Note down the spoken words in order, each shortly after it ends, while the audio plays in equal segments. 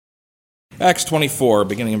Acts 24,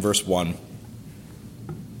 beginning in verse 1.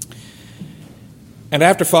 And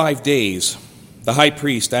after 5 days, the high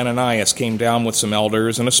priest Ananias came down with some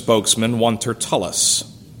elders and a spokesman, one Tertullus.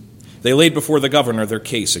 They laid before the governor their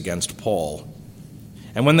case against Paul.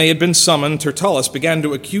 And when they had been summoned, Tertullus began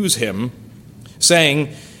to accuse him, saying,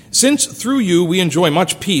 "Since through you we enjoy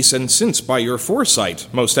much peace, and since by your foresight,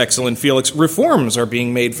 most excellent Felix, reforms are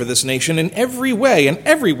being made for this nation in every way and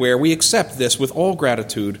everywhere, we accept this with all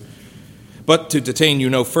gratitude. But to detain you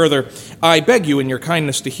no further, I beg you in your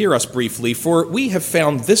kindness to hear us briefly, for we have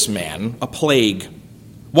found this man a plague,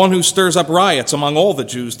 one who stirs up riots among all the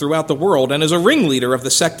Jews throughout the world and is a ringleader of the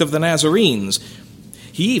sect of the Nazarenes.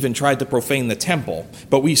 He even tried to profane the temple,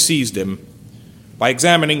 but we seized him. By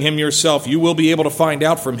examining him yourself, you will be able to find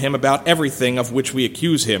out from him about everything of which we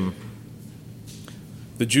accuse him."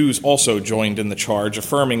 The Jews also joined in the charge,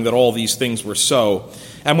 affirming that all these things were so.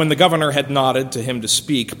 And when the governor had nodded to him to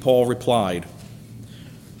speak, Paul replied,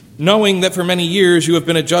 "Knowing that for many years you have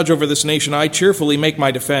been a judge over this nation, I cheerfully make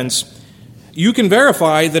my defense. You can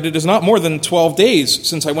verify that it is not more than 12 days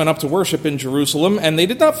since I went up to worship in Jerusalem, and they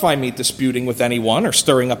did not find me disputing with anyone or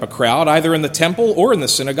stirring up a crowd, either in the temple or in the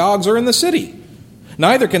synagogues or in the city.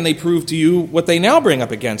 Neither can they prove to you what they now bring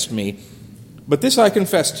up against me. But this I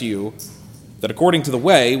confess to you, that according to the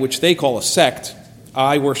way, which they call a sect,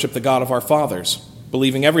 I worship the God of our fathers,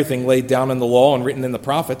 believing everything laid down in the law and written in the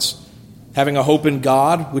prophets, having a hope in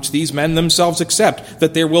God, which these men themselves accept,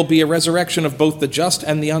 that there will be a resurrection of both the just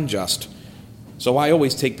and the unjust. So I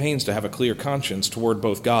always take pains to have a clear conscience toward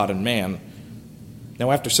both God and man.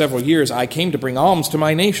 Now after several years I came to bring alms to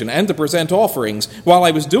my nation and to present offerings. While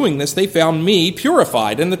I was doing this, they found me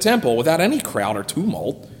purified in the temple without any crowd or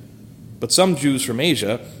tumult. But some Jews from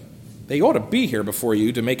Asia, they ought to be here before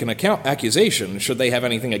you to make an accusation, should they have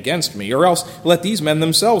anything against me, or else let these men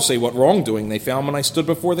themselves say what wrongdoing they found when I stood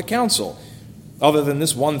before the council. Other than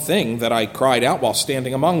this one thing that I cried out while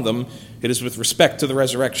standing among them, it is with respect to the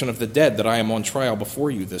resurrection of the dead that I am on trial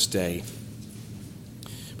before you this day."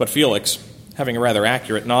 But Felix, having a rather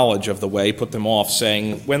accurate knowledge of the way, put them off,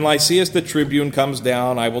 saying, "When Lysias the tribune comes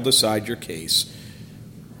down, I will decide your case."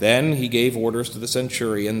 Then he gave orders to the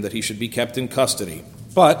centurion that he should be kept in custody,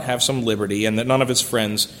 but have some liberty, and that none of his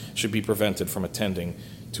friends should be prevented from attending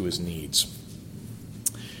to his needs.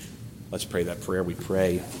 Let's pray that prayer. We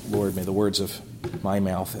pray, Lord, may the words of my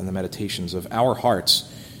mouth and the meditations of our hearts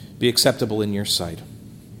be acceptable in your sight.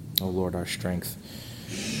 O Lord, our strength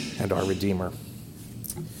and our Redeemer.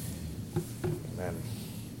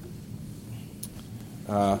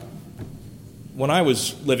 Amen. When I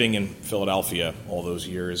was living in Philadelphia all those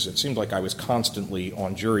years, it seemed like I was constantly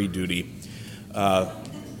on jury duty.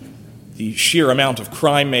 The sheer amount of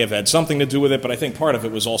crime may have had something to do with it, but I think part of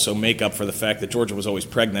it was also make up for the fact that Georgia was always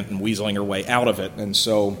pregnant and weaseling her way out of it, and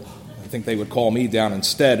so I think they would call me down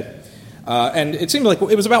instead. And it seemed like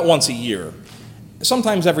it was about once a year,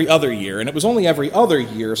 sometimes every other year, and it was only every other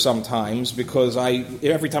year sometimes because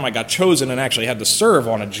every time I got chosen and actually had to serve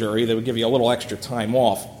on a jury, they would give you a little extra time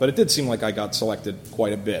off, but it did seem like I got selected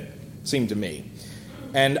quite a bit, it seemed to me.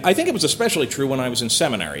 And I think it was especially true when I was in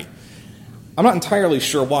seminary. I'm not entirely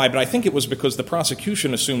sure why, but I think it was because the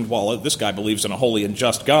prosecution assumed, well, this guy believes in a holy and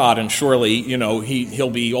just God, and surely, he'll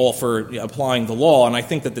be all for applying the law. And I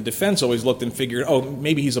think that the defense always looked and figured, oh,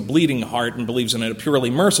 maybe he's a bleeding heart and believes in a purely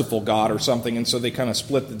merciful God or something, and so they kind of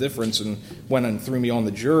split the difference and went and threw me on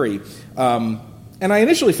the jury. And I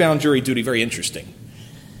initially found jury duty very interesting.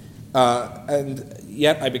 And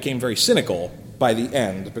yet I became very cynical by the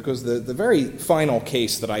end, because the very final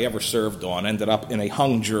case that I ever served on ended up in a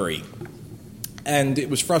hung jury. And it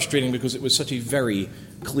was frustrating because it was such a very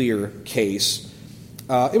clear case.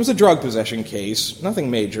 It was a drug possession case, nothing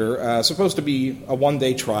major, supposed to be a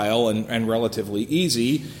one-day trial and relatively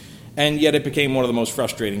easy, and yet it became one of the most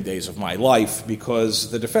frustrating days of my life because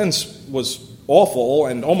the defense was awful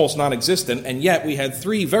and almost non-existent, and yet we had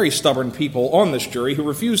three very stubborn people on this jury who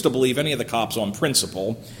refused to believe any of the cops on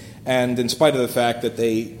principle, and in spite of the fact that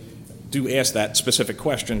they do ask that specific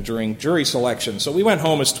question during jury selection. So we went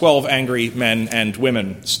home as 12 angry men and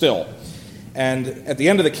women still. And at the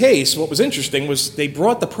end of the case, what was interesting was they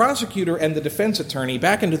brought the prosecutor and the defense attorney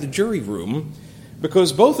back into the jury room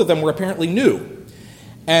because both of them were apparently new.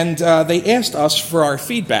 And they asked us for our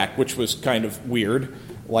feedback, which was kind of weird,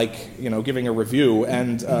 like, giving a review.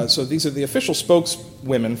 And so these are the official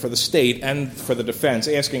spokeswomen for the state and for the defense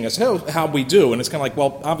asking us how we do. And it's kind of like,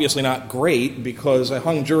 well, obviously not great because a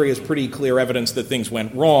hung jury is pretty clear evidence that things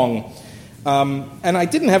went wrong. And I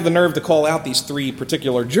didn't have the nerve to call out these three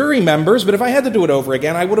particular jury members, but if I had to do it over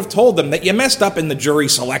again, I would have told them that you messed up in the jury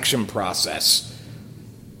selection process.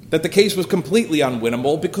 that the case was completely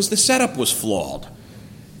unwinnable because the setup was flawed.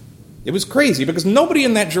 It was crazy because nobody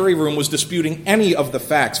in that jury room was disputing any of the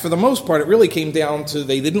facts. For the most part, it really came down to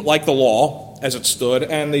they didn't like the law as it stood,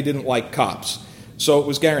 and they didn't like cops. So it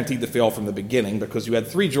was guaranteed to fail from the beginning because you had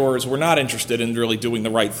 3 jurors who were not interested in really doing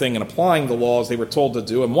the right thing and applying the laws they were told to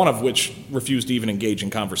do, and one of which refused to even engage in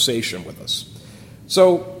conversation with us.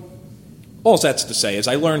 So all that's to say is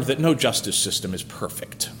I learned that no justice system is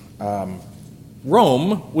perfect.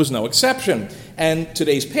 Rome was no exception, and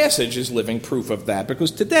today's passage is living proof of that, because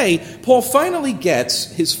today Paul finally gets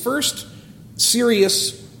his first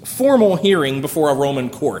serious formal hearing before a Roman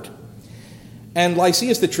court. And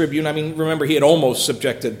Lysias the tribune, remember he had almost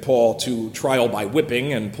subjected Paul to trial by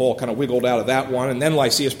whipping, and Paul kind of wiggled out of that one, and then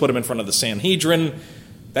Lysias put him in front of the Sanhedrin.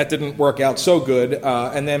 That didn't work out so good,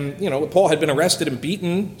 and then, Paul had been arrested and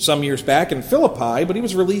beaten some years back in Philippi, but he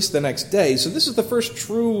was released the next day. So this is the first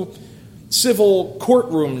true civil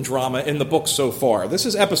courtroom drama in the book so far. This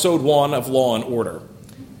is episode 1 of Law and Order.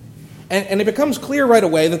 And it becomes clear right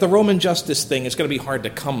away that the Roman justice thing is going to be hard to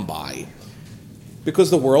come by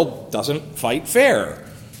because the world doesn't fight fair.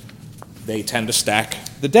 They tend to stack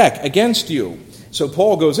the deck against you. So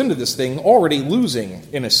Paul goes into this thing already losing,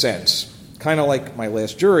 in a sense, kind of like my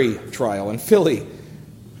last jury trial in Philly.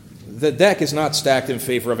 The deck is not stacked in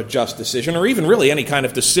favor of a just decision, or even really any kind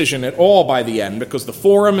of decision at all by the end, because the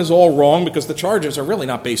forum is all wrong, because the charges are really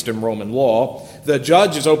not based in Roman law. The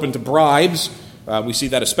judge is open to bribes. We see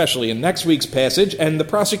that especially in next week's passage. And the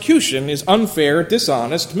prosecution is unfair,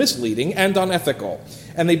 dishonest, misleading, and unethical.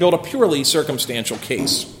 And they build a purely circumstantial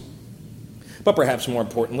case. But perhaps more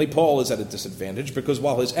importantly, Paul is at a disadvantage because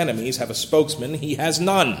while his enemies have a spokesman, he has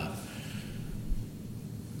none.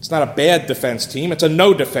 It's not a bad defense team, it's a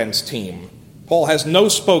no-defense team. Paul has no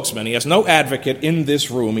spokesman, he has no advocate in this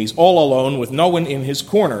room, he's all alone with no one in his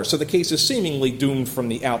corner, so the case is seemingly doomed from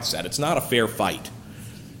the outset. It's not a fair fight.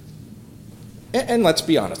 And let's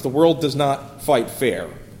be honest, the world does not fight fair.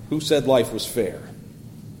 Who said life was fair?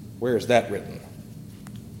 Where is that written?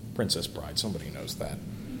 Princess Bride, somebody knows that.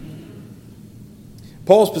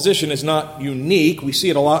 Paul's position is not unique. We see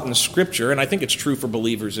it a lot in the Scripture, and I think it's true for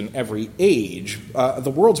believers in every age.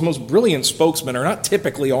 The world's most brilliant spokesmen are not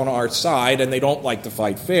typically on our side, and they don't like to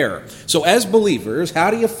fight fair. So as believers, how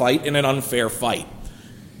do you fight in an unfair fight?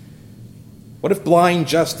 What if blind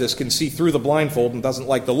justice can see through the blindfold and doesn't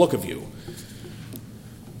like the look of you?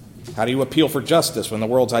 How do you appeal for justice when the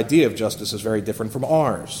world's idea of justice is very different from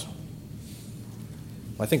ours?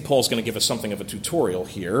 I think Paul's going to give us something of a tutorial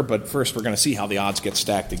here, but first we're going to see how the odds get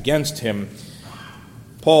stacked against him.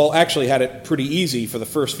 Paul actually had it pretty easy for the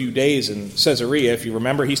first few days in Caesarea. If you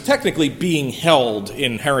remember, he's technically being held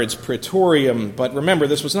in Herod's Praetorium, but remember,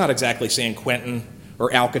 this was not exactly San Quentin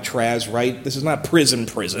or Alcatraz, right? This is not prison.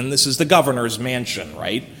 This is the governor's mansion,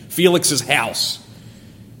 right? Felix's house.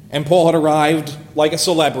 And Paul had arrived like a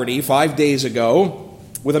celebrity 5 days ago,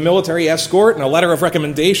 with a military escort and a letter of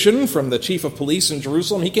recommendation from the chief of police in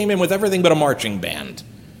Jerusalem. He came in with everything but a marching band.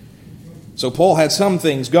 So Paul had some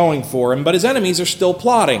things going for him, but his enemies are still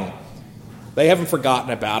plotting. They haven't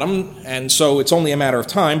forgotten about him, and so it's only a matter of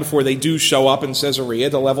time before they do show up in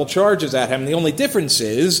Caesarea to level charges at him. The only difference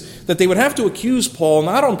is that they would have to accuse Paul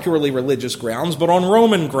not on purely religious grounds, but on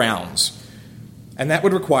Roman grounds. And that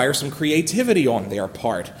would require some creativity on their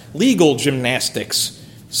part, legal gymnastics,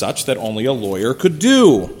 such that only a lawyer could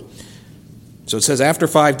do. So it says, after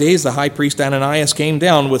 5 days, the high priest Ananias came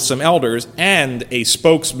down with some elders and a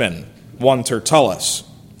spokesman, one Tertullus,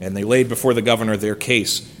 and they laid before the governor their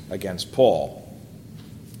case against Paul.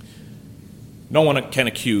 No one can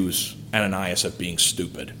accuse Ananias of being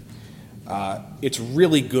stupid. It's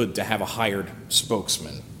really good to have a hired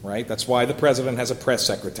spokesman, right? That's why the president has a press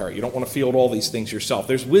secretary. You don't want to field all these things yourself.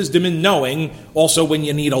 There's wisdom in knowing also when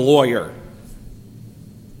you need a lawyer.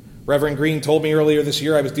 Reverend Green told me earlier this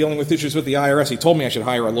year I was dealing with issues with the IRS. He told me I should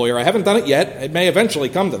hire a lawyer. I haven't done it yet. It may eventually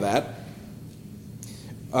come to that.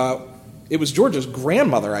 It was George's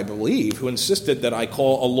grandmother, I believe, who insisted that I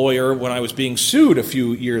call a lawyer when I was being sued a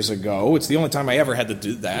few years ago. It's the only time I ever had to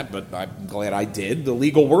do that, but I'm glad I did. The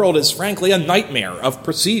legal world is, frankly, a nightmare of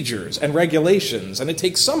procedures and regulations, and it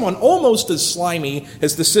takes someone almost as slimy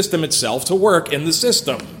as the system itself to work in the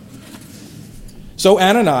system. So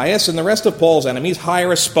Ananias and the rest of Paul's enemies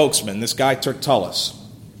hire a spokesman, this guy Tertullus.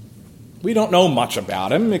 We don't know much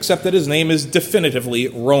about him, except that his name is definitively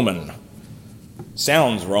Roman.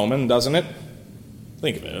 Sounds Roman, doesn't it?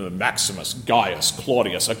 Think of it, Maximus, Gaius,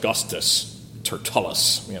 Claudius, Augustus,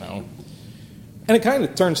 Tertullus, And it kind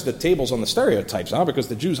of turns the tables on the stereotypes, because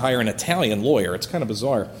the Jews hire an Italian lawyer. It's kind of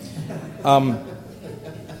bizarre.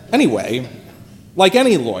 Anyway, Like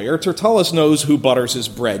any lawyer, Tertullus knows who butters his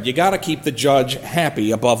bread. You got to keep the judge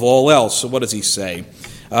happy above all else. So what does he say?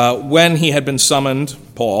 When he had been summoned,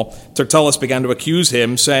 Paul, Tertullus began to accuse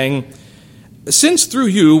him, saying, "Since through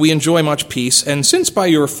you we enjoy much peace, and since by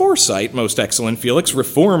your foresight, most excellent Felix,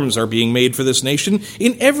 reforms are being made for this nation,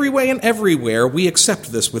 in every way and everywhere we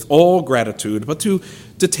accept this with all gratitude. But to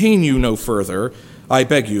detain you no further, I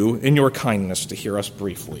beg you, in your kindness, to hear us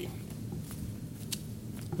briefly."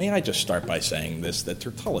 May I just start by saying this, that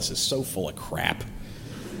Tertullus is so full of crap.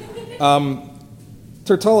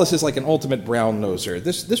 Tertullus is like an ultimate brown-noser.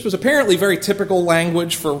 This was apparently very typical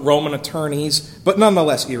language for Roman attorneys, but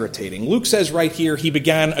nonetheless irritating. Luke says right here he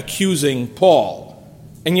began accusing Paul.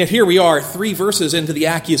 And yet here we are, 3 verses into the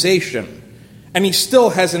accusation, and he still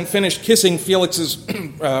hasn't finished kissing Felix's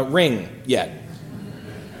ring yet.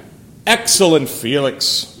 Excellent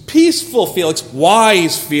Felix, peaceful Felix,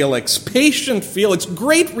 wise Felix, patient Felix,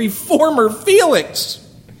 great reformer Felix.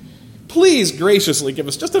 Please graciously give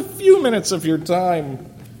us just a few minutes of your time.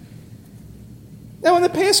 Now, in the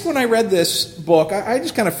past, when I read this book, I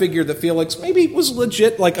just kind of figured that Felix maybe was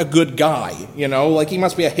legit like a good guy, like he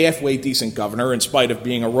must be a halfway decent governor in spite of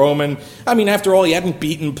being a Roman. I mean, after all, he hadn't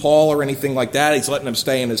beaten Paul or anything like that. He's letting him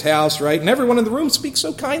stay in his house, right? And everyone in the room speaks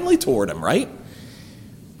so kindly toward him, right?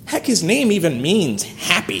 Heck, his name even means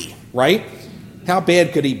happy, right? How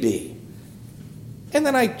bad could he be? And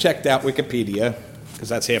then I checked out Wikipedia, because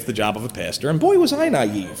that's half the job of a pastor, and boy, was I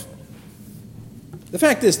naive. The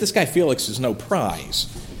fact is, this guy Felix is no prize.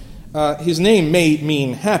 His name may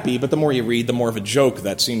mean happy, but the more you read, the more of a joke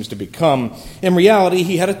that seems to become. In reality,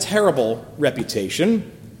 he had a terrible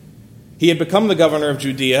reputation. He had become the governor of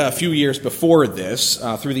Judea a few years before this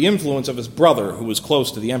through the influence of his brother, who was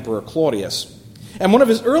close to the Emperor Claudius. And one of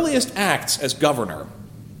his earliest acts as governor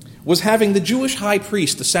was having the Jewish high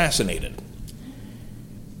priest assassinated.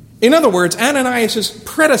 In other words, Ananias'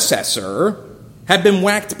 predecessor had been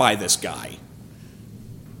whacked by this guy.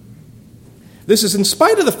 This is in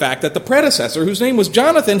spite of the fact that the predecessor, whose name was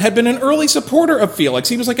Jonathan, had been an early supporter of Felix.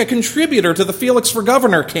 He was like a contributor to the Felix for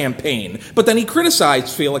Governor campaign. But then he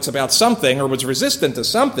criticized Felix about something, or was resistant to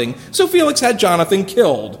something, so Felix had Jonathan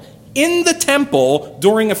killed in the temple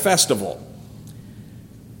during a festival.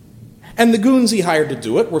 And the goons he hired to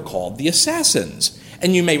do it were called the Assassins.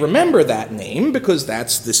 And you may remember that name because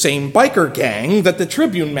that's the same biker gang that the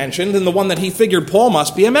Tribune mentioned and the one that he figured Paul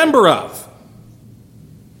must be a member of.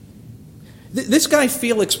 This guy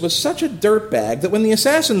Felix was such a dirtbag that when the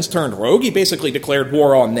assassins turned rogue, he basically declared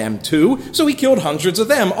war on them too, so he killed hundreds of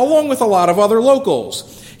them, along with a lot of other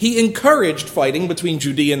locals. He encouraged fighting between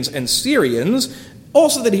Judeans and Syrians,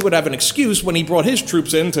 also that he would have an excuse when he brought his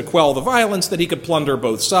troops in to quell the violence that he could plunder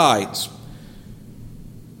both sides.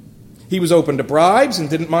 He was open to bribes and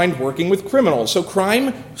didn't mind working with criminals, so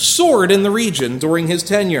crime soared in the region during his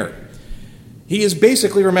tenure. He is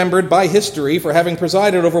basically remembered by history for having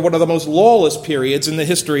presided over one of the most lawless periods in the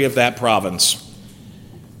history of that province.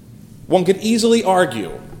 One could easily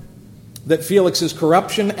argue that Felix's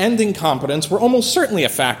corruption and incompetence were almost certainly a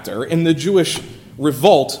factor in the Jewish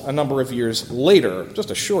revolt a number of years later,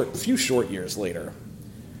 just a few short years later.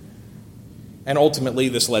 And ultimately,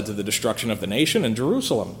 this led to the destruction of the nation and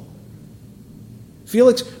Jerusalem.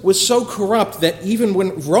 Felix was so corrupt that even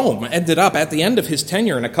when Rome ended up at the end of his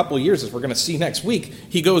tenure in a couple of years, as we're going to see next week,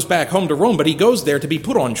 he goes back home to Rome, but he goes there to be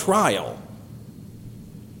put on trial.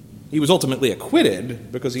 He was ultimately acquitted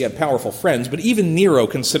because he had powerful friends, but even Nero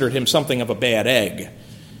considered him something of a bad egg.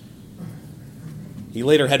 He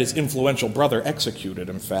later had his influential brother executed,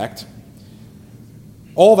 in fact.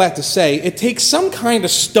 All that to say, it takes some kind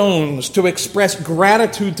of stones to express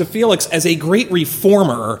gratitude to Felix as a great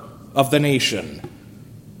reformer of the nation,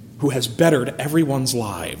 who has bettered everyone's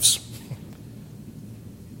lives.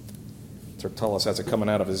 Tertullus has it coming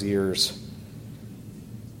out of his ears.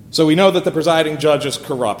 So we know that the presiding judge is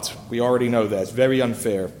corrupt. We already know that. It's very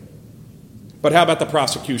unfair. But how about the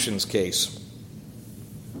prosecution's case?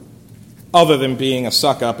 Other than being a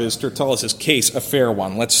suck-up, is Tertullus' case a fair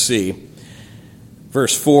one? Let's see.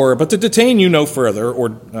 Verse 4, "But to detain you no further,"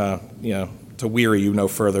 or, to weary you no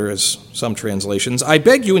further, as some translations, "I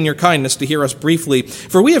beg you in your kindness to hear us briefly,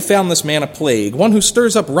 for we have found this man a plague, one who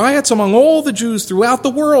stirs up riots among all the Jews throughout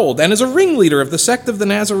the world, and is a ringleader of the sect of the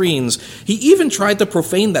Nazarenes. He even tried to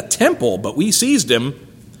profane the temple, but we seized him.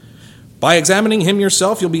 By examining him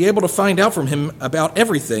yourself, you'll be able to find out from him about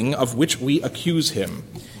everything of which we accuse him."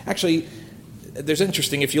 Actually, there's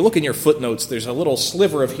interesting, if you look in your footnotes, there's a little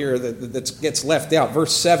sliver of here that gets left out.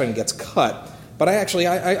 Verse 7 gets cut. But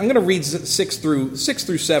I'm going to read 6 through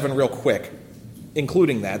 7 real quick.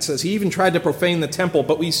 including that, says he even tried to profane the temple,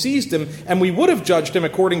 but we seized him, and we would have judged him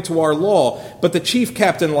according to our law. But the chief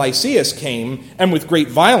captain Lysias came, and with great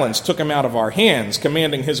violence took him out of our hands,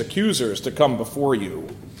 commanding his accusers to come before you.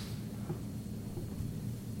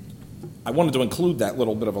 I wanted to include that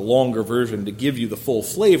little bit of a longer version to give you the full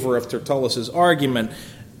flavor of Tertullus' argument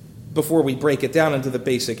before we break it down into the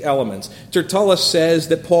basic elements. Tertullus says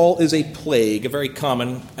that Paul is a plague, a very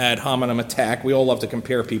common ad hominem attack. We all love to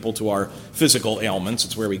compare people to our physical ailments.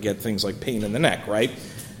 It's where we get things like pain in the neck, right?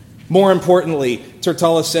 More importantly,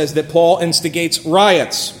 Tertullus says that Paul instigates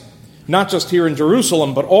riots, not just here in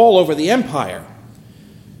Jerusalem, but all over the empire.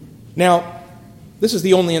 Now, this is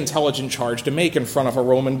the only intelligent charge to make in front of a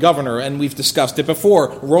Roman governor, and we've discussed it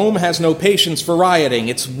before. Rome has no patience for rioting.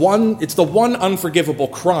 It's the one unforgivable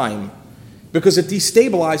crime because it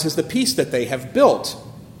destabilizes the peace that they have built.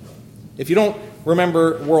 If you don't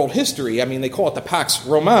remember world history, they call it the Pax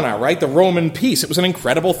Romana, right? The Roman peace. It was an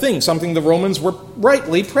incredible thing, something the Romans were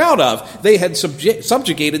rightly proud of. They had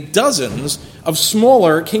subjugated dozens of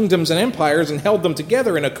smaller kingdoms and empires and held them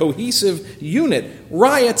together in a cohesive unit.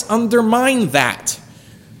 Riots undermine that.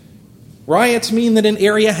 Riots mean that an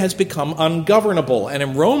area has become ungovernable, and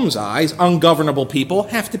in Rome's eyes, ungovernable people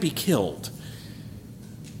have to be killed.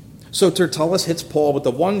 So Tertullus hits Paul with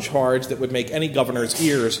the one charge that would make any governor's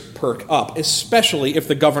ears perk up, especially if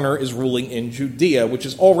the governor is ruling in Judea, which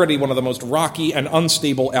is already one of the most rocky and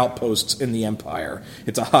unstable outposts in the empire.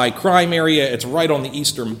 It's a high crime area. It's right on the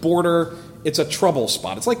eastern border. It's a trouble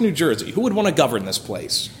spot. It's like New Jersey. Who would want to govern this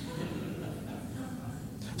place?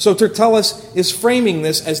 So Tertullus is framing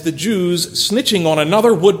this as the Jews snitching on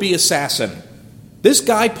another would-be assassin. This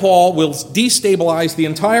guy, Paul, will destabilize the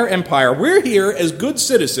entire empire. We're here as good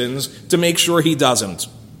citizens to make sure he doesn't.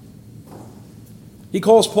 He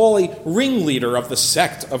calls Paul a ringleader of the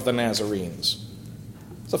sect of the Nazarenes.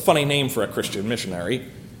 It's a funny name for a Christian missionary.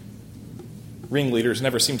 Ringleaders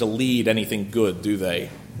never seem to lead anything good, do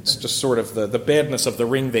they? It's just sort of the badness of the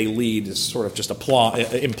ring they lead is sort of just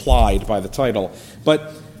implied by the title.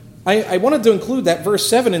 But I wanted to include that verse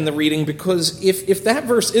 7 in the reading because if that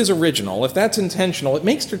verse is original, if that's intentional, it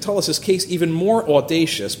makes Tertullus' case even more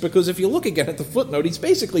audacious because if you look again at the footnote, he's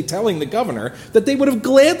basically telling the governor that they would have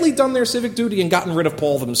gladly done their civic duty and gotten rid of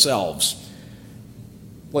Paul themselves.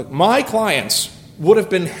 Look, my clients would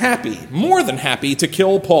have been happy, more than happy, to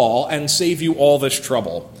kill Paul and save you all this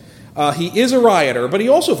trouble. He is a rioter, but he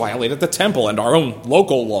also violated the temple and our own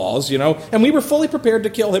local laws, and we were fully prepared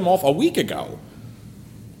to kill him off a week ago.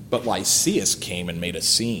 But Lysias came and made a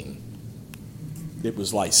scene. It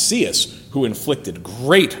was Lysias who inflicted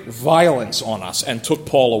great violence on us and took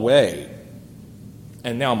Paul away.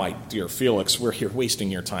 And now, my dear Felix, we're here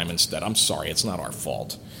wasting your time instead. I'm sorry, it's not our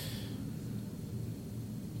fault.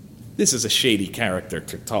 This is a shady character,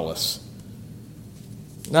 Tertullus.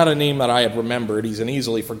 Not a name that I have remembered. He's an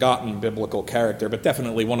easily forgotten biblical character, but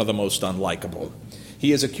definitely one of the most unlikable.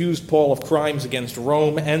 He has accused Paul of crimes against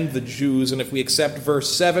Rome and the Jews, and if we accept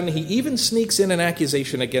verse 7, he even sneaks in an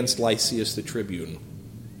accusation against Lysias the tribune.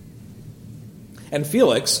 And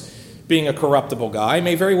Felix, being a corruptible guy,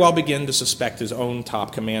 may very well begin to suspect his own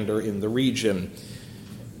top commander in the region.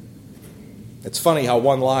 It's funny how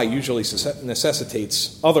one lie usually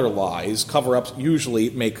necessitates other lies. Cover-ups usually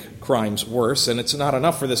make crimes worse, and it's not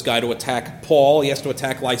enough for this guy to attack Paul. He has to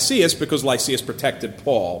attack Lysias because Lysias protected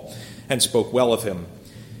Paul and spoke well of him.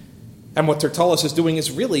 And what Tertullus is doing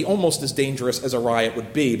is really almost as dangerous as a riot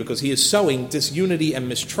would be because he is sowing disunity and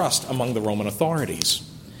mistrust among the Roman authorities.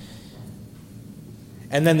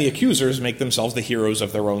 And then the accusers make themselves the heroes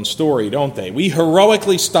of their own story, don't they? We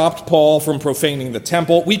heroically stopped Paul from profaning the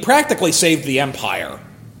temple. We practically saved the empire,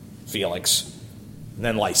 Felix. And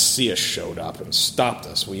then Lysias showed up and stopped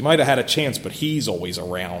us. We might have had a chance, but he's always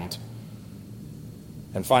around.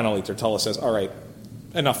 And finally, Tertullus says, all right,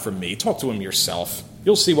 enough from me. Talk to him yourself.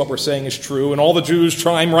 You'll see what we're saying is true. And all the Jews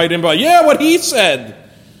chime right in by, yeah, what he said.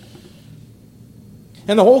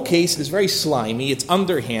 And the whole case is very slimy, it's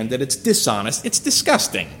underhanded, it's dishonest, it's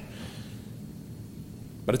disgusting.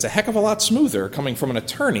 But it's a heck of a lot smoother coming from an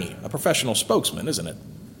attorney, a professional spokesman, isn't it?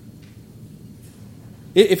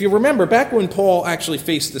 If you remember, back when Paul actually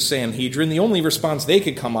faced the Sanhedrin, the only response they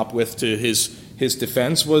could come up with to his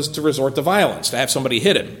defense was to resort to violence, to have somebody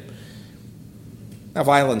hit him. Now,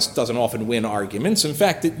 violence doesn't often win arguments. In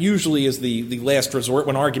fact, it usually is the last resort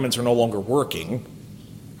when arguments are no longer working.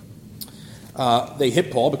 They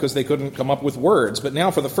hit Paul because they couldn't come up with words. But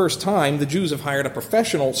now, for the first time, the Jews have hired a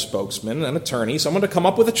professional spokesman, an attorney, someone to come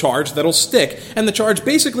up with a charge that'll stick. And the charge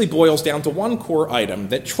basically boils down to one core item,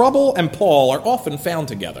 that trouble and Paul are often found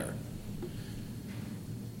together.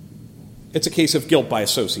 It's a case of guilt by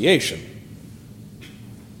association.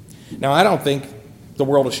 Now, I don't think the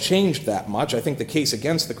world has changed that much. I think the case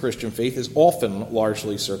against the Christian faith is often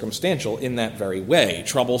largely circumstantial in that very way.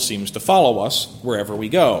 Trouble seems to follow us wherever we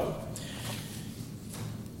go.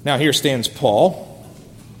 Now, here stands Paul.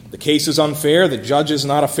 The case is unfair, the judge is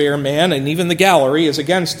not a fair man, and even the gallery is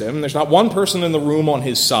against him. There's not one person in the room on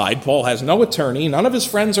his side. Paul has no attorney. None of his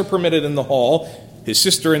friends are permitted in the hall. His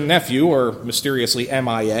sister and nephew are mysteriously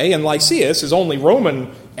MIA, and Lysias, his only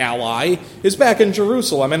Roman ally, is back in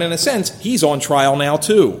Jerusalem, and in a sense, he's on trial now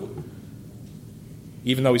too,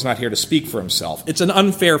 even though he's not here to speak for himself. It's an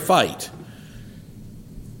unfair fight.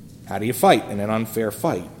 How do you fight in an unfair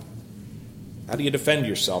fight? How do you defend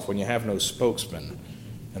yourself when you have no spokesman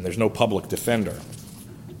and there's no public defender?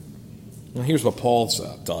 Well, here's what Paul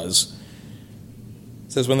does.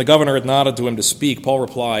 It says, when the governor had nodded to him to speak, Paul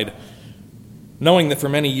replied, knowing that for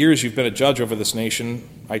many years you've been a judge over this nation,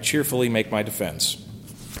 I cheerfully make my defense.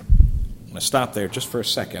 I'm going to stop there just for a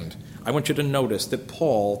second. I want you to notice that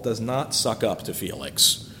Paul does not suck up to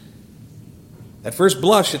Felix. At first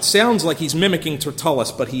blush, it sounds like he's mimicking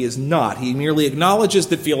Tertullus, but he is not. He merely acknowledges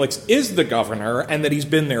that Felix is the governor and that he's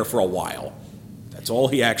been there for a while. That's all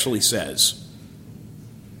he actually says.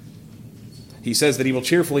 He says that he will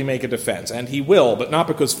cheerfully make a defense, and he will, but not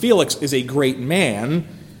because Felix is a great man.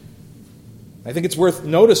 I think it's worth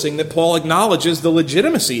noticing that Paul acknowledges the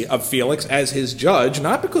legitimacy of Felix as his judge,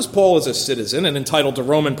 not because Paul is a citizen and entitled to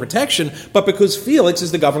Roman protection, but because Felix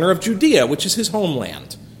is the governor of Judea, which is his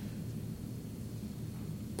homeland.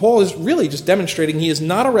 Paul is really just demonstrating he is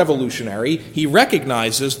not a revolutionary. He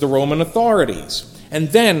recognizes the Roman authorities. And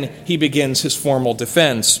then he begins his formal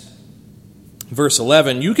defense. Verse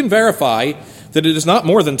 11, you can verify that it is not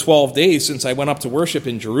more than 12 days since I went up to worship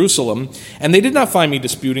in Jerusalem, and they did not find me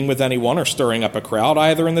disputing with anyone or stirring up a crowd,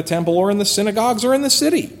 either in the temple or in the synagogues or in the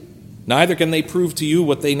city. Neither can they prove to you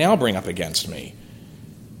what they now bring up against me.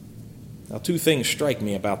 Now, two things strike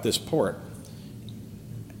me about this part.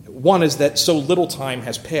 One is that so little time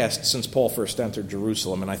has passed since Paul first entered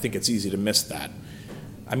Jerusalem, and I think it's easy to miss that.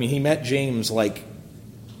 I mean, he met James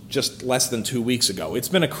just less than 2 weeks ago. It's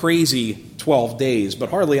been a crazy 12 days, but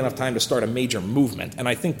hardly enough time to start a major movement, and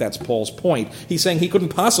I think that's Paul's point. He's saying he couldn't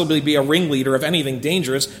possibly be a ringleader of anything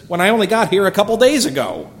dangerous when I only got here a couple days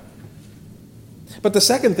ago. But the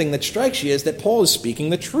second thing that strikes you is that Paul is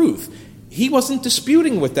speaking the truth. He wasn't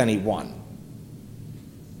disputing with anyone.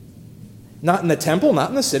 Not in the temple, not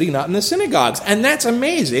in the city, not in the synagogues. And that's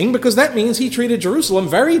amazing because that means he treated Jerusalem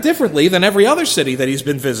very differently than every other city that he's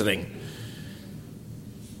been visiting.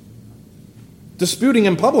 Disputing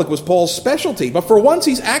in public was Paul's specialty, but for once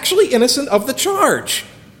he's actually innocent of the charge.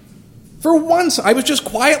 For once, I was just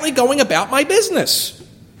quietly going about my business.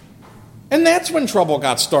 And that's when trouble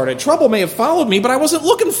got started. Trouble may have followed me, but I wasn't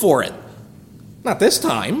looking for it. Not this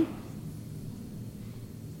time.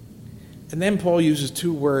 And then Paul uses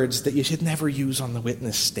two words that you should never use on the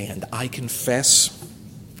witness stand. I confess.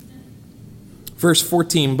 Verse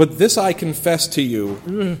 14, but this I confess to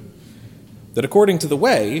you, that according to the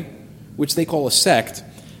way, which they call a sect,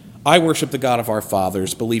 I worship the God of our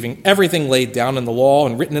fathers, believing everything laid down in the law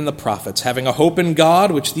and written in the prophets, having a hope in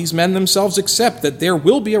God, which these men themselves accept, that there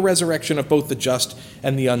will be a resurrection of both the just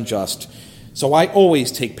and the unjust. So I always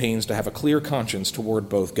take pains to have a clear conscience toward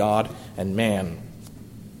both God and man.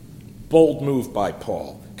 Bold move by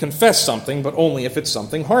Paul. Confess something, but only if it's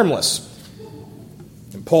something harmless.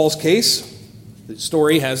 In Paul's case, the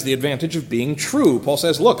story has the advantage of being true. Paul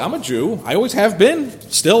says, look, I'm a Jew. I always have been,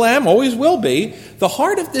 still am, always will be. The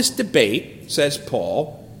heart of this debate, says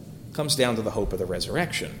Paul, comes down to the hope of the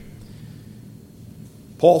resurrection.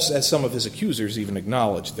 Paul says some of his accusers even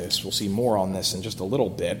acknowledge this. We'll see more on this in just a little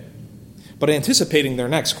bit. But anticipating their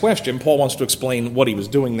next question, Paul wants to explain what he was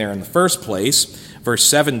doing there in the first place. Verse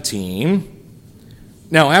 17,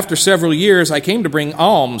 now after several years I came to bring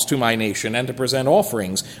alms to my nation and to present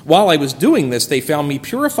offerings. While I was doing this, they found me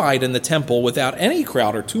purified in the temple without any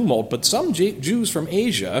crowd or tumult. But some Jews from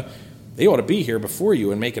Asia, they ought to be here before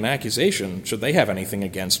you and make an accusation, should they have anything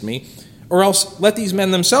against me. Or else let these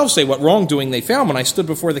men themselves say what wrongdoing they found when I stood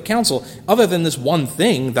before the council. Other than this one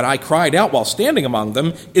thing that I cried out while standing among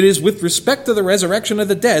them, it is with respect to the resurrection of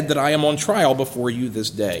the dead that I am on trial before you this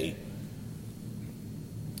day.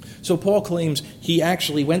 So Paul claims he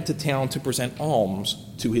actually went to town to present alms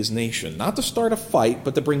to his nation, not to start a fight,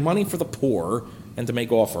 but to bring money for the poor and to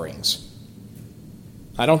make offerings.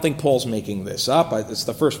 I don't think Paul's making this up. It's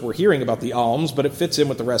the first we're hearing about the alms, but it fits in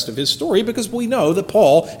with the rest of his story because we know that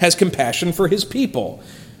Paul has compassion for his people.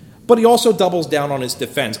 But he also doubles down on his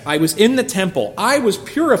defense. I was in the temple. I was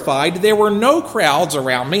purified. There were no crowds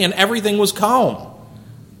around me, and everything was calm.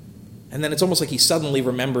 And then it's almost like he suddenly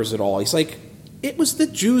remembers it all. He's like, It was the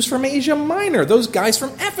Jews from Asia Minor, those guys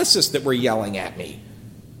from Ephesus that were yelling at me.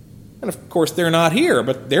 And of course, they're not here,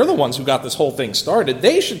 but they're the ones who got this whole thing started.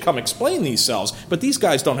 They should come explain themselves, but these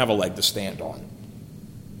guys don't have a leg to stand on.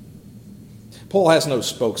 Paul has no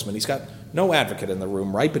spokesman. He's got no advocate in the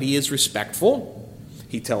room, right? But he is respectful.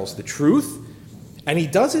 He tells the truth. And he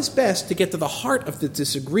does his best to get to the heart of the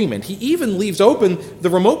disagreement. He even leaves open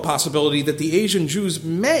the remote possibility that the Asian Jews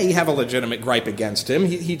may have a legitimate gripe against him.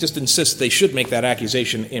 He just insists they should make that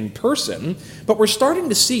accusation in person. But we're starting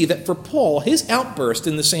to see that for Paul, his outburst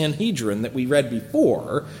in the Sanhedrin that we read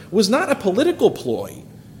before was not a political ploy.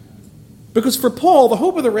 Because for Paul, the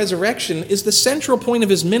hope of the resurrection is the central point of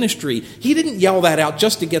his ministry. He didn't yell that out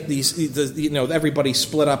just to get everybody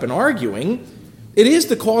split up and arguing. It is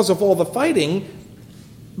the cause of all the fighting.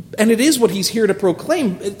 And it is what he's here to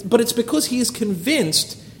proclaim, but it's because he is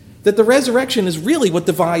convinced that the resurrection is really what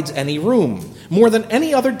divides any room, more than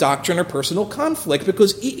any other doctrine or personal conflict,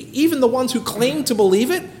 because even the ones who claim to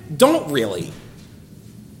believe it don't really.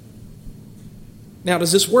 Now,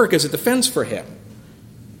 does this work as a defense for him?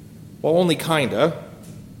 Well, only kinda.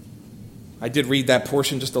 I did read that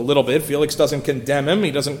portion just a little bit. Felix doesn't condemn him.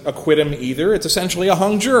 He doesn't acquit him either. It's essentially a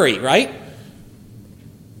hung jury, right?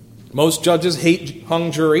 Most judges hate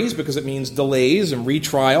hung juries because it means delays and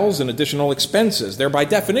retrials and additional expenses. They're by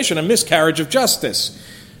definition a miscarriage of justice.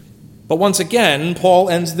 But once again, Paul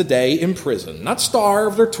ends the day in prison. Not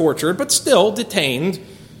starved or tortured, but still detained,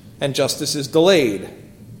 and justice is delayed.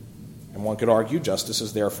 And one could argue justice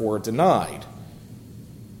is therefore denied.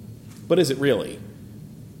 But is it really?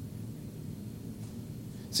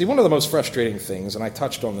 See, one of the most frustrating things, and I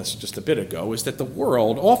touched on this just a bit ago, is that the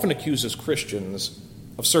world often accuses Christians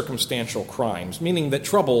of circumstantial crimes, meaning that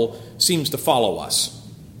trouble seems to follow us,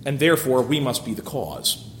 and therefore we must be the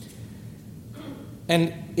cause.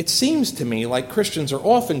 And it seems to me like Christians are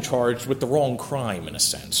often charged with the wrong crime, in a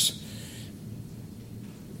sense.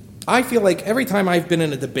 I feel like every time I've been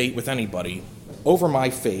in a debate with anybody over my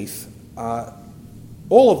faith,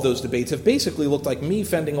 all of those debates have basically looked like me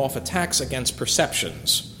fending off attacks against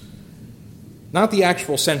perceptions. Not the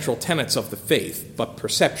actual central tenets of the faith, but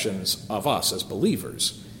perceptions of us as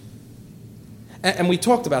believers. And we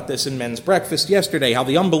talked about this in men's breakfast yesterday, how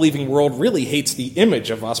the unbelieving world really hates the image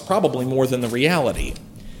of us probably more than the reality.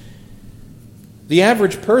 The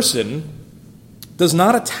average person does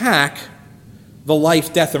not attack the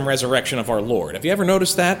life, death, and resurrection of our Lord. Have you ever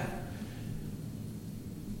noticed that?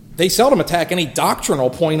 They seldom attack any doctrinal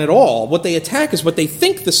point at all. What they attack is what they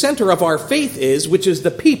think the center of our faith is, which is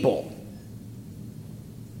the people.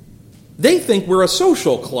 They think we're a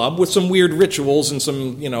social club with some weird rituals and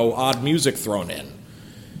some, odd music thrown in.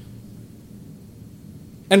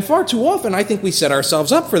 And far too often, I think we set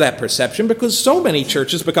ourselves up for that perception because so many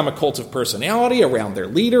churches become a cult of personality around their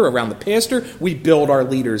leader, around the pastor. We build our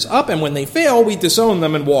leaders up, and when they fail, we disown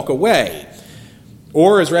them and walk away.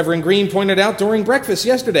 Or, as Reverend Green pointed out during breakfast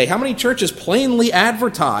yesterday, how many churches plainly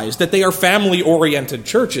advertise that they are family-oriented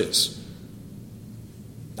churches?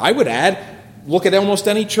 I would add, look at almost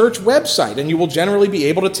any church website, and you will generally be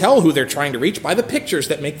able to tell who they're trying to reach by the pictures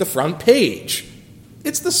that make the front page.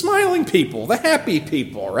 It's the smiling people, the happy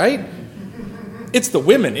people, right? It's the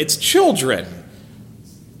women, it's children,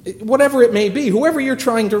 whatever it may be, whoever you're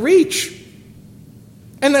trying to reach.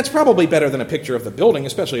 And that's probably better than a picture of the building,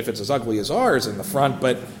 especially if it's as ugly as ours in the front,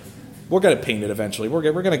 but we're going to paint it eventually. We're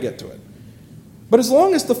going to get to it. But as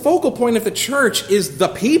long as the focal point of the church is the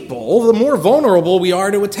people, the more vulnerable we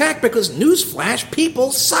are to attack, because newsflash,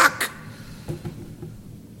 people suck.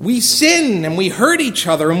 We sin and we hurt each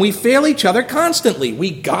other and we fail each other constantly.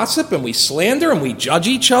 We gossip and we slander and we judge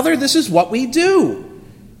each other. This is what we do.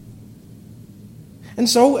 And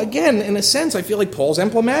so, again, in a sense, I feel like Paul's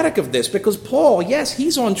emblematic of this, because Paul, yes,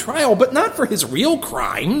 he's on trial, but not for his real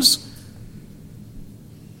crimes.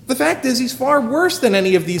 The fact is, he's far worse than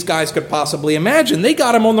any of these guys could possibly imagine. They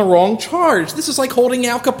got him on the wrong charge. This is like holding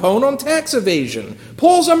Al Capone on tax evasion.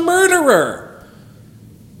 Paul's a murderer.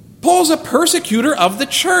 Paul's a persecutor of the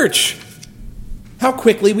church. How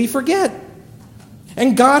quickly we forget.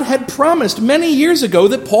 And God had promised many years ago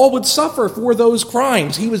that Paul would suffer for those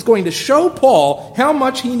crimes. He was going to show Paul how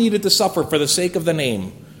much he needed to suffer for the sake of the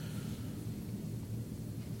name.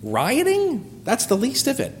 Rioting? That's the least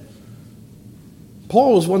of it.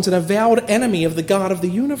 Paul was once an avowed enemy of the God of the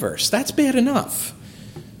universe. That's bad enough.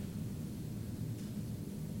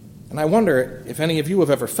 And I wonder if any of you have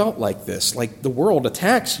ever felt like this, like the world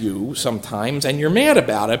attacks you sometimes and you're mad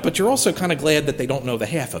about it, but you're also kind of glad that they don't know the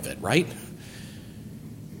half of it, right?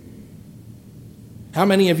 How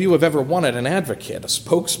many of you have ever wanted an advocate, a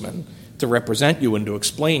spokesman, to represent you and to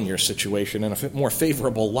explain your situation in a more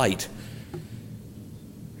favorable light?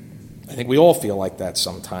 I think we all feel like that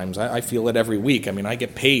sometimes. I feel it every week. I mean, I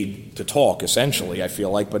get paid to talk, essentially, I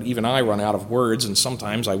feel like, but even I run out of words, and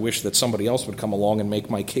sometimes I wish that somebody else would come along and make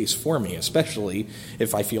my case for me, especially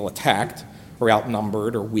if I feel attacked or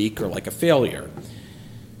outnumbered or weak or like a failure.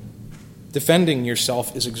 Defending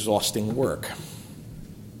yourself is exhausting work.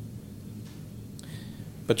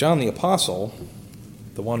 But John the Apostle,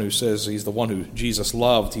 the one who says he's the one who Jesus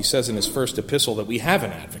loved, he says in his first epistle that we have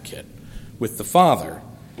an advocate with the Father,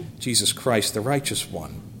 Jesus Christ, the righteous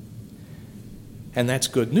one. And that's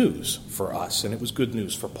good news for us, and it was good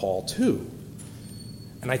news for Paul too.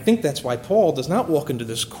 And I think that's why Paul does not walk into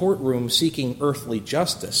this courtroom seeking earthly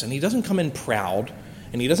justice, and he doesn't come in proud,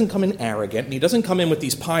 and he doesn't come in arrogant, and he doesn't come in with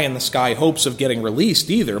these pie-in-the-sky hopes of getting released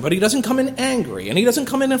either, but he doesn't come in angry, and he doesn't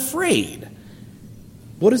come in afraid.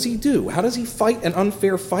 What does he do? How does he fight an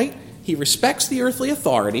unfair fight? He respects the earthly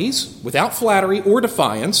authorities without flattery or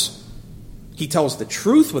defiance. He tells the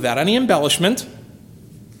truth without any embellishment.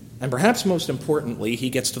 And perhaps most importantly,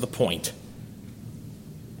 he gets to the point.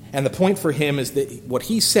 And the point for him is that what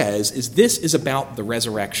he says is this is about the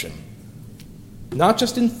resurrection. Not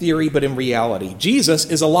just in theory, but in reality. Jesus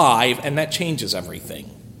is alive, and that changes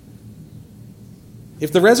everything.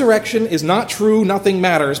 If the resurrection is not true, nothing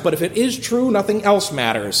matters. But if it is true, nothing else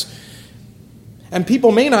matters. And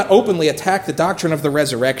people may not openly attack the doctrine of the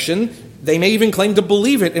resurrection. They may even claim to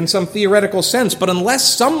believe it in some theoretical sense. But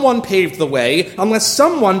unless someone paved the way, unless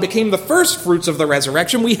someone became the first fruits of the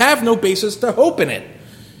resurrection, we have no basis to hope in it.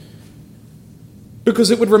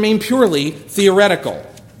 Because it would remain purely theoretical.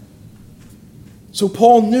 So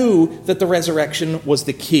Paul knew that the resurrection was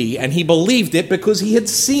the key, and he believed it because he had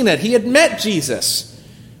seen it. He had met Jesus.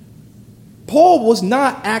 Paul was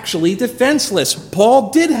not actually defenseless. Paul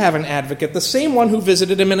did have an advocate, the same one who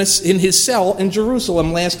visited him in his cell in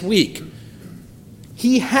Jerusalem last week.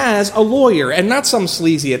 He has a lawyer, and not some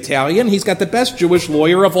sleazy Italian. He's got the best Jewish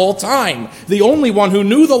lawyer of all time, the only one who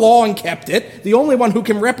knew the law and kept it, the only one who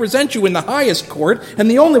can represent you in the highest court,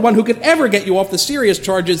 and the only one who could ever get you off the serious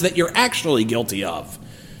charges that you're actually guilty of.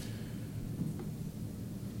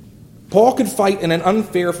 Paul could fight in an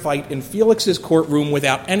unfair fight in Felix's courtroom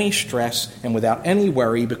without any stress and without any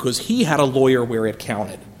worry because he had a lawyer where it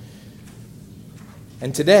counted.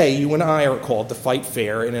 And today, you and I are called to fight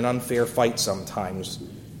fair in an unfair fight sometimes.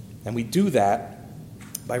 And we do that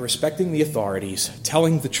by respecting the authorities,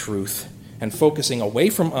 telling the truth, and focusing away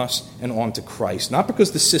from us and on to Christ. Not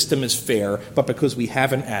because the system is fair, but because we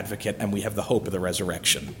have an advocate and we have the hope of the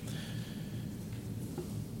resurrection.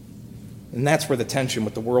 And that's where the tension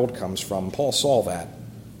with the world comes from. Paul saw that.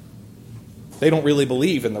 They don't really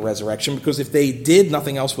believe in the resurrection because if they did,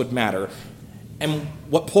 nothing else would matter. And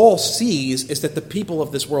what Paul sees is that the people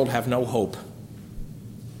of this world have no hope.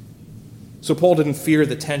 So Paul didn't fear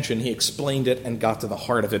the tension. He explained it and got to the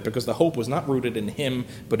heart of it because the hope was not rooted in him,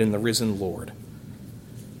 but in the risen Lord.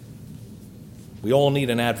 We all need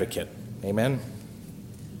an advocate. Amen?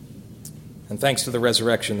 And thanks to the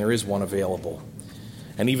resurrection, there is one available.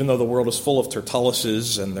 And even though the world is full of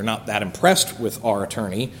Tertulluses and they're not that impressed with our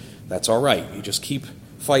attorney, that's all right. You just keep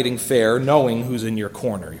fighting fair, knowing who's in your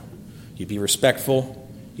corner. You be respectful,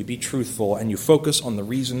 you be truthful, and you focus on the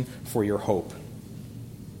reason for your hope.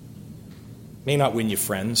 May not win you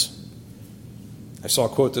friends. I saw a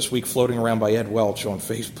quote this week floating around by Ed Welch on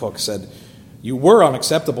Facebook, said, "You were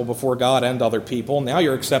unacceptable before God and other people. Now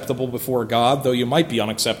you're acceptable before God, though you might be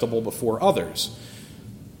unacceptable before others.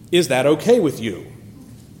 Is that okay with you?"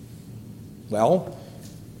 Well,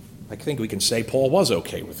 I think we can say Paul was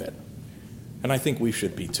okay with it. And I think we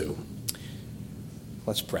should be too.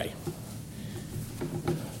 Let's pray.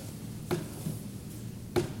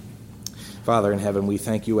 Father in heaven, we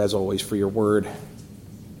thank you as always for your word.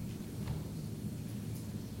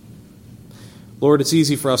 Lord, it's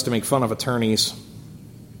easy for us to make fun of attorneys,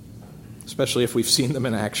 especially if we've seen them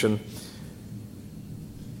in action.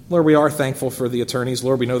 Lord, we are thankful for the attorneys.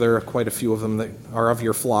 Lord, we know there are quite a few of them that are of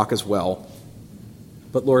your flock as well.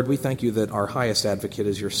 But Lord, we thank you that our highest advocate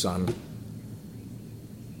is your Son.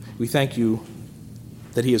 We thank you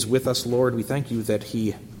that he is with us, Lord. We thank you that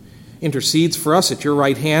he intercedes for us at your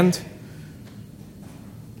right hand.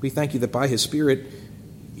 We thank you that by his Spirit,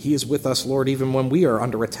 he is with us, Lord, even when we are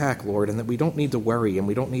under attack, Lord, and that we don't need to worry and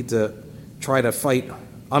we don't need to try to fight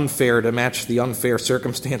unfair to match the unfair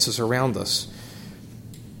circumstances around us.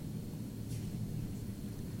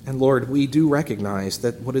 And Lord, we do recognize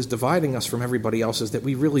that what is dividing us from everybody else is that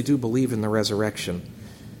we really do believe in the resurrection.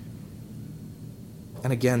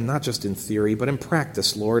 And again, not just in theory, but in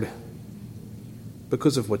practice, Lord,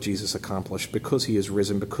 because of what Jesus accomplished, because he is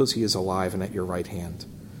risen, because he is alive and at your right hand.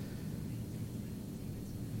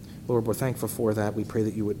 Lord, we're thankful for that. We pray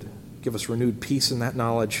that you would Give us renewed peace in that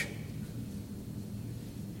knowledge.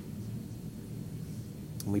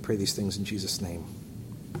 And we pray these things in Jesus' name.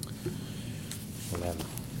 Amen.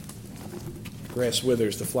 Grass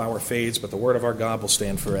withers, the flower fades, but the word of our God will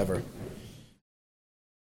stand forever.